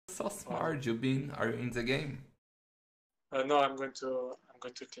so smart, Jubin. Are you in the game? No, I'm going to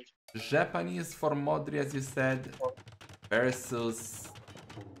click. Japanese for Modri, as you said, Oh, versus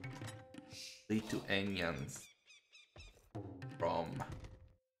Lithuanians from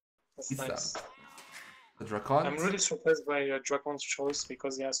that's Isa. nice. The I'm Dracont. really surprised by Dracont's choice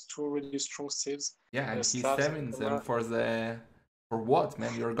because he has two really strong saves. Yeah, and he Slavs and summons them Kumar. for what,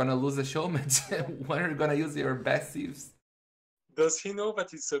 man? You're gonna lose a show match when you're gonna use your best saves. Does he know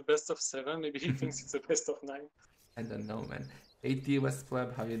that it's a best of 7? Maybe he thinks it's a best of 9. I don't know, man. AT West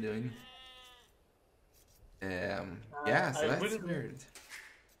Pleb, how you doing? Yeah, I so that's really, weird.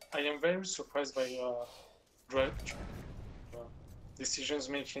 I am very surprised by Drake decisions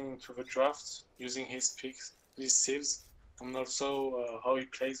making to the draft using his picks, his saves, and also how he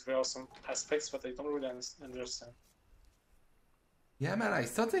plays. There are some aspects that I don't really understand. Yeah, man, I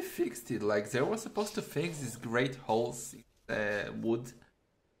thought they fixed it. Like, they were supposed to fix these great holes in the wood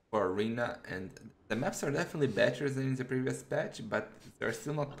for arena, and the maps are definitely better than in the previous patch, but they're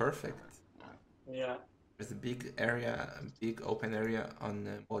still not perfect. Yeah. There's a big area, a big open area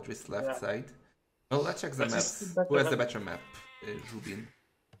on Modri's left Yeah. side. Well, let's check the But maps. Who has the better map? Rubin.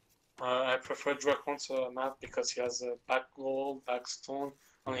 I prefer Dracont's map because he has a back wall, back stone,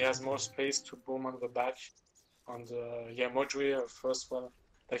 and he has more space to boom on the back. And yeah, Modri first one,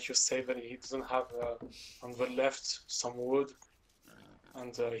 like you say, that he doesn't have on the left some wood,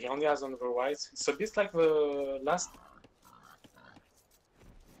 and he only has on the right. It's a bit like the last.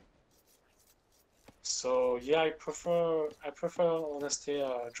 So yeah, I prefer honestly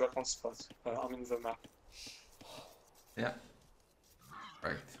Dracon spot. I mean the map. Yeah.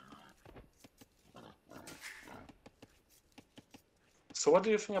 Right. So what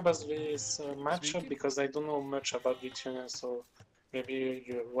do you think about this matchup? Because I don't know much about Lithuania, so maybe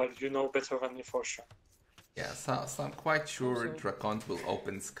you know better than me for sure. Yeah, so I'm quite sure Dracont will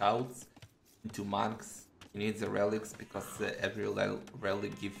open scouts into monks. He needs the relics because every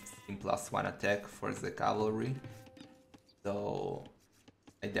relic gives him +1 attack for the cavalry. So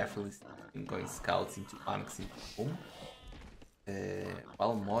I definitely think going scouts into monks into boom.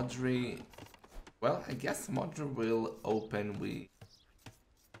 While Modri, well, I guess Modri will open with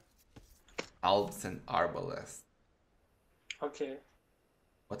Alps and Arbalest. Okay.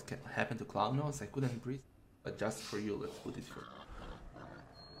 What can happen to Clownos? I couldn't breathe, but just for you, let's put it here.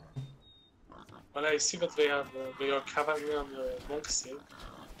 Well, I see that they have your cavalry on the monk side.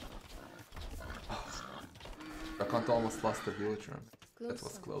 Dracont almost lost the villager. That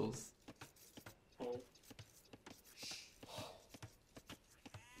was close. Oh.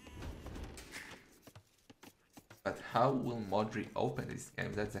 But how will Modri open this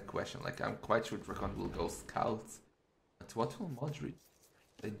game? That's the question. Like, I'm quite sure Dracont will go scouts. But what will Modri?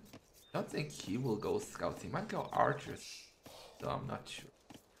 I don't think he will go scouts. He might go archers. So I'm not sure.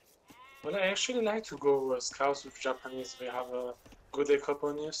 Well, I actually like to go scouts with Japanese. They have a good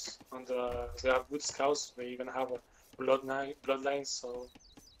Ecoponius, and they have good scouts. They even have a bloodline, so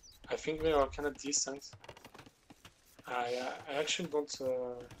I think they are kind of decent. I actually don't.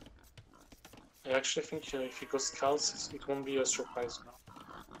 I actually think if you go scouts, it won't be a surprise now.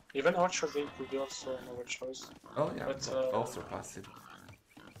 Even archer they could be also another choice. Oh yeah, but also passive.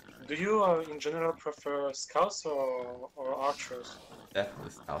 Do you in general prefer scouts or archers?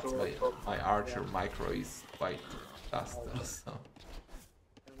 Definitely scouts. My archer micro is quite fast though, so.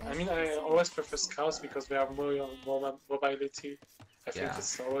 I mean, I always prefer scouts because they have more mobility. I think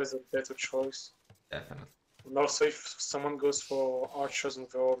it's always a better choice. Definitely. And also, if someone goes for archers and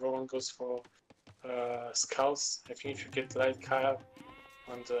the other one goes for scouts, I think if you get light cav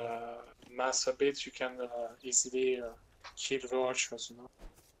and mass a bit, you can easily kill the archers, you know.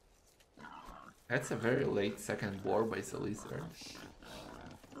 That's a very late second war by the lizard.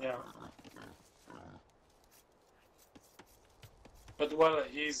 Yeah. But well,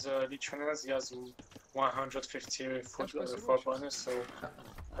 he's Lithuanian, he has 150 for bonus, so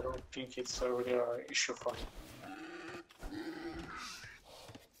I don't think it's a really issue for him.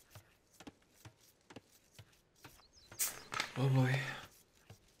 Oh boy.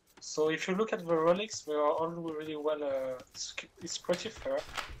 So if you look at the relics, they are all really well. It's pretty fair,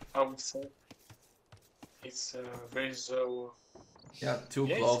 I would say. It's there is yeah, two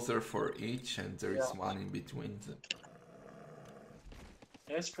closer for each, and there is one in between them.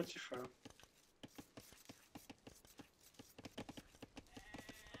 Yeah, it's pretty fair.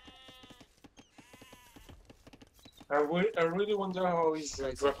 I really wonder how is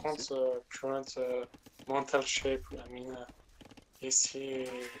Dracont's current mental shape. I mean, is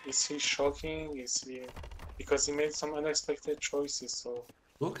he shocking? Is he because he made some unexpected choices? So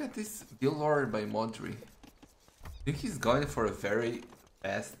look at this build order by Modri. I think he's going for a very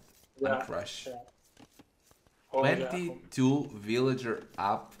fast Monk Rush. Yeah. Oh, 22 villager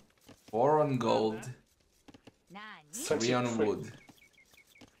up, 4 on gold, 3 on 23. wood.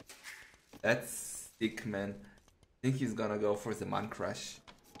 That's sick, man. I think he's gonna go for the Monk Rush.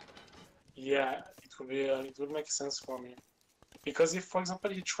 Yeah, it will be. It will make sense for me. Because if, for example,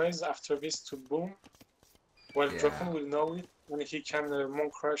 he tries after this to boom, well, Yeah. Dracont will know it, and he can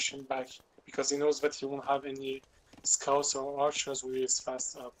Monk Rush him back. Because he knows that he won't have any scouts or archers with his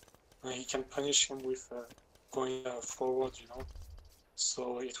fast up. And he can punish him with going forward, you know.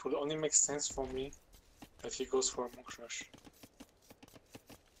 So it will only make sense for me that he goes for a Monk Rush.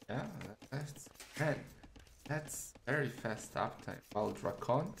 Yeah, that's very fast uptime. Well,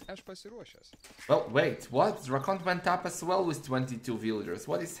 Dracont. Well, wait, what? Dracont went up as well with 22 villagers.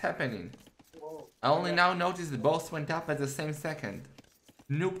 What is happening? Whoa. I only now noticed that both went up at the same second.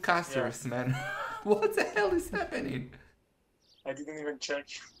 Noob casters, man. What the hell is happening? I didn't even check.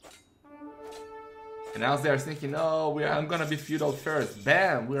 And now they're thinking, oh, I'm gonna be feudal first.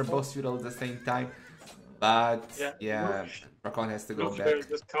 Bam! We're both feudal at the same time. But yeah, Dracont has to go back.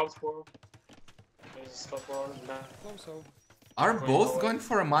 There's a scout war. There's a scout war. Are both going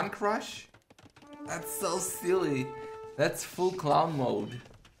for a Monk Rush? That's so silly. That's full clown mode.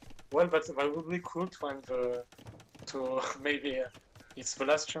 Well, but that would be cool to end to maybe it's the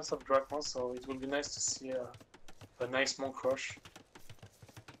last chance of Dracont, so it will be nice to see a nice Monk Rush.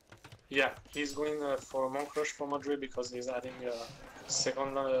 Yeah, he's going for a Monk Rush for Modri because he's adding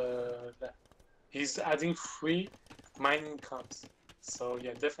second. He's adding 3 mining camps. So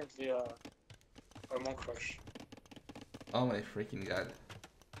yeah, definitely a Monk Rush. Oh my freaking god.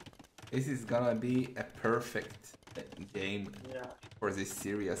 This is gonna be a perfect game for this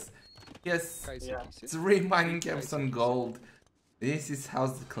series. Yes, 3 mining camps on gold. This is how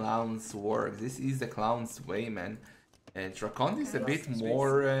the clowns work. This is the clown's way, man. Dracont is a bit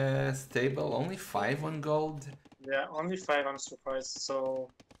more stable, only 5 on gold. Yeah, only 5, I'm surprised. So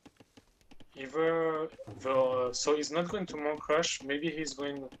so he's not going to Monk Rush, maybe he's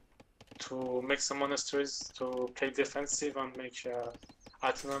going to make some monasteries to play defensive and make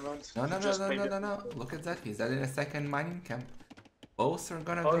a tournament. No. Look at that, he's adding a second mining camp. Both are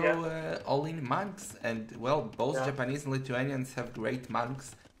gonna go all in monks, and well, both Japanese and Lithuanians have great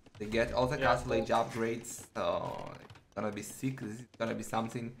monks. They get all the castle age upgrades, so it's gonna be sick. This is gonna be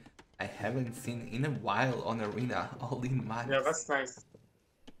something I haven't seen in a while on Arena, all in monks. Yeah, that's nice.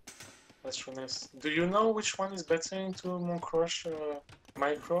 That's really nice. Do you know which one is better into Monk Rush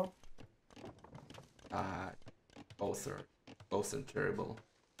micro? Both are terrible.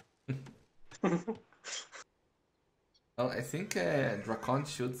 Well, I think Dracont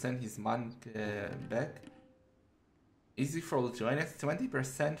should send his monk back. Easy for Lithuania,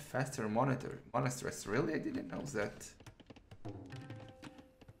 20% faster monasteries. Really? I didn't know that.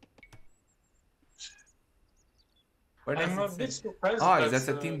 Where does I'm a bit surprised. Oh, that's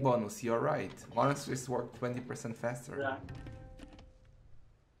a team bonus. You're right. Monasteries work 20% faster. Yeah.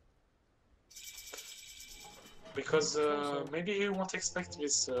 Because maybe you won't expect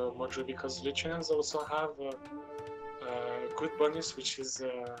this Modri, because Lithuanians also have a good bonus, which is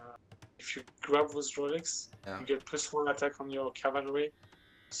if you grab those relics, you get +1 attack on your cavalry.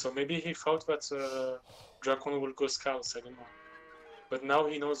 So maybe he thought that Dracont will go scouts, I don't know. But now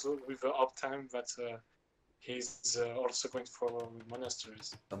he knows with the uptime that he's also going for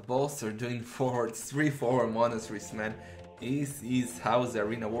monasteries. Both are doing 3 forward monasteries, man. This is how the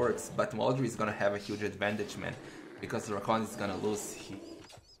arena works, but Modri is gonna have a huge advantage, man, because Dracont is gonna lose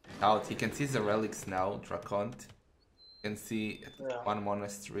out. He can see the relics now, Dracont. You can see 1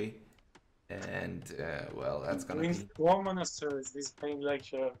 monastery, and well, that's gonna be 4 monasteries. He's playing like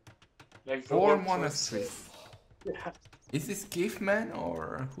 4 monasteries. Yeah. Is this Keith, man,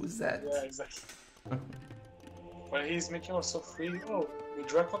 or who's that? Yeah, exactly. Well, he's making also 3. Oh, the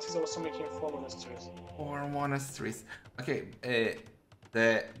Dracont is also making 4 monasteries. 4 monasteries. Okay,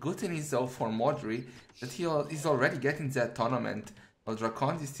 the good thing is though for Modri that he's already getting that tournament. Well,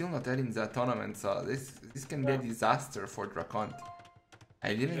 Dracont is still not getting that tournament, so this can be a disaster for Dracont.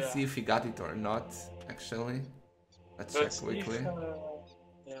 I didn't see if he got it or not, actually. Let's check quickly.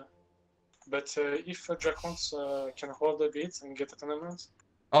 But if Dracont can hold a bit and get a tournament...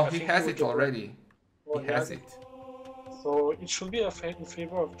 Oh, he has it already. He has it. So it should be in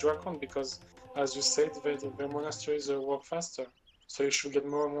favor of Dracont, because, as you said, the monasteries work faster. So you should get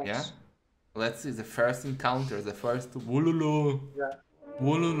more monks. Yeah? Let's see the first encounter, the first Wululu. Yeah.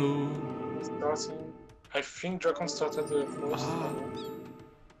 Wululu. Starting... I think Dracont started the first.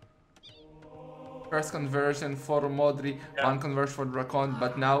 First conversion for Modri, 1 conversion for Dracont,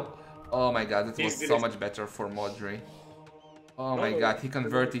 but now... Oh my god, it was so much better for Modri. Oh my god, he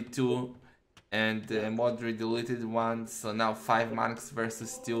converted 2 and Modri deleted 1, so now 5 monks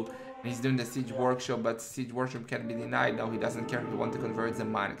versus 2. And he's doing the Siege Workshop, but Siege Workshop can be denied. No, he doesn't care, he wants to convert the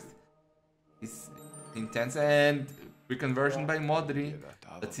monks. It's intense, and reconversion by Modri.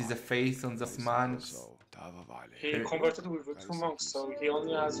 Let's see the face on those monks. He converted with 2 monks, so he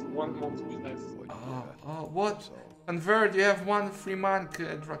only has 1 monk left. Oh, what? Convert, you have 1 free monk,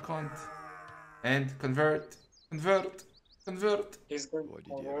 Dracont. And convert. He's going to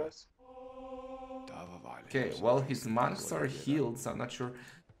convert. Okay, well, his monks are healed, so I'm not sure.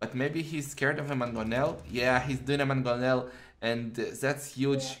 But maybe he's scared of a Mangonel. Yeah, he's doing a Mangonel, and that's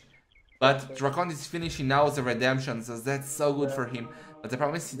huge. But Dracont is finishing now the redemption, so that's so good for him. But the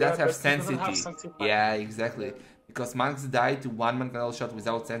problem is he does have Sensity. Yeah, exactly. Because monks die to 1 Mangonel shot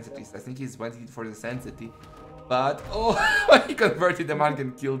without Sensity, so I think he's waiting for the Sensity. But, oh, he converted the monk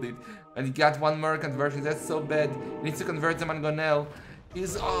and killed it. And he got 1 more conversion, that's so bad. He needs to convert the Mangonel.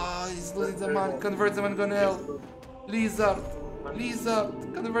 He's losing the monk. Convert the Mangonel. Lizard,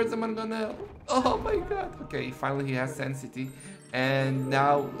 convert the Mangonel. Oh my god. Okay, finally he has Sensity. And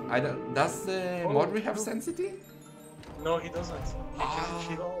now, does Modri have Sensity? No, he doesn't. He can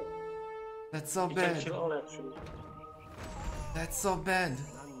kill all. That's so He bad. can kill all, actually. That's so bad.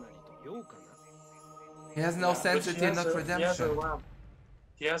 He has no Sensity and not Redemption.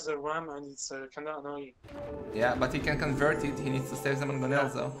 He has a ram and it's kinda annoying. Yeah, but he can convert it. He needs to save the Mangonel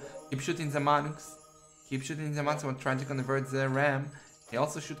though. Keep shooting the monks. Keep shooting the monks when trying to convert the ram. He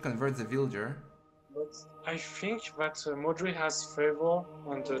also should convert the villager. But I think that Modri has favor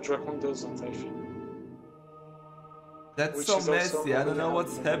and Dracont doesn't, I think. That's Which so is also messy. I don't know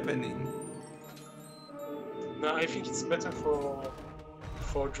what's happening. No, I think it's better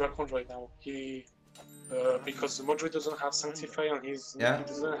for Dracont right now. Because Modri doesn't have Sanctify and he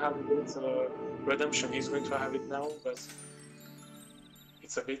doesn't have Redemption. He's going to have it now, but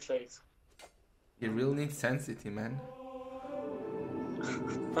it's a bit late. He really needs Sensity, man.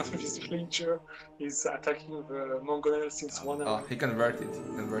 This villager is attacking the Mangonel since 1 hour. Oh, he converted.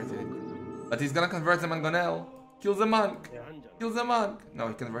 But he's gonna convert the Mangonel. Kill the monk. No,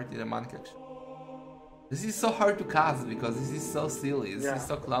 he converted the monk actually. This is so hard to cast because this is so silly. This is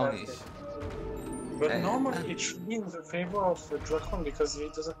so clownish. But normally it should be in the favor of Dracont because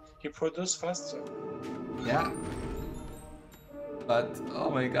he produces faster. Yeah. But oh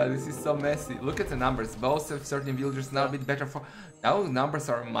my god, this is so messy. Look at the numbers. Both have certain villagers now a bit better for. Now numbers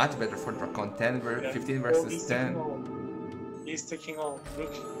are much better for Dracont. 15 versus 10. He's taking all.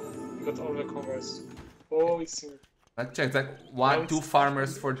 Look, he got all the covers. Oh, it's in. Let's check that. 2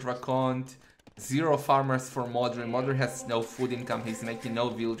 farmers for Dracont. 0 farmers for Modri. Modri has no food income. He's making no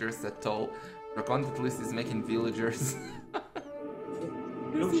villagers at all. Dracont at least is making villagers.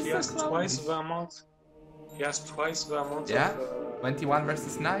 Look, he has twice the amount. He has twice the amount. Yeah, 21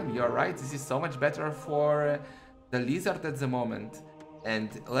 versus 9. You're right. This is so much better for the lizard at the moment. And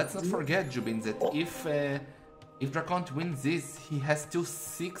let's not forget, Jubin, that if Dracont wins this, he has 2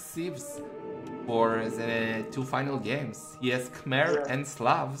 6 sieves for the 2 final games. He has Khmer and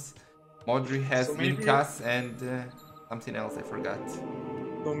Slavs. Modri has Inkas and something else I forgot.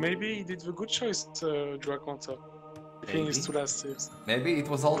 So maybe he did the good choice, Dracont. Picking his 2 last saves. Maybe it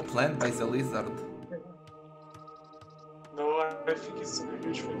was all planned by the lizard. No, I think it's a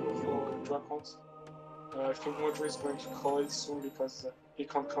huge favor for Dracont. I think Modri is going to call it soon because he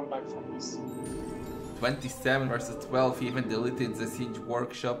can't come back from this. 27 versus 12, he even deleted the Siege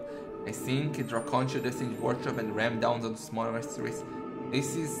Workshop. I think Dracont should have Siege Workshop and ram down on small masteries.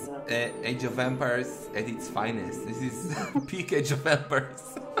 This is Age of Empires at its finest. This is peak Age of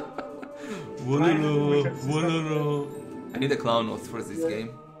Empires. I need a clown notes for this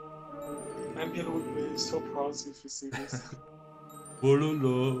game. Emil would be so proud if you see this.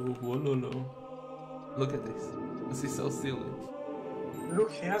 Look at this. This is so silly.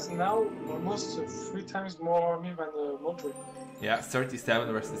 Look, he has now almost 3 times more army than Modri. Yeah,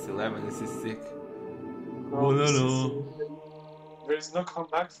 37 versus 11. This is sick. There is no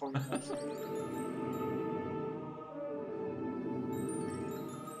comeback from him.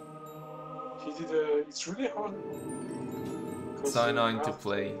 He did it's really hard. So annoying to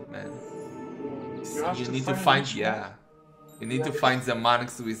play, man. You need to find, you need to find the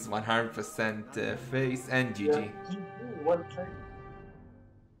monks with 100% face and GG. Well played.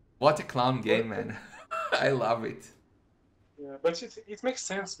 What a clown game, man. I love it. Yeah, but it makes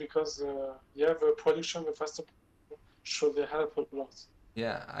sense because you have a production, the faster should help a lot.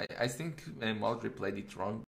 Yeah, I think Modri played it wrong.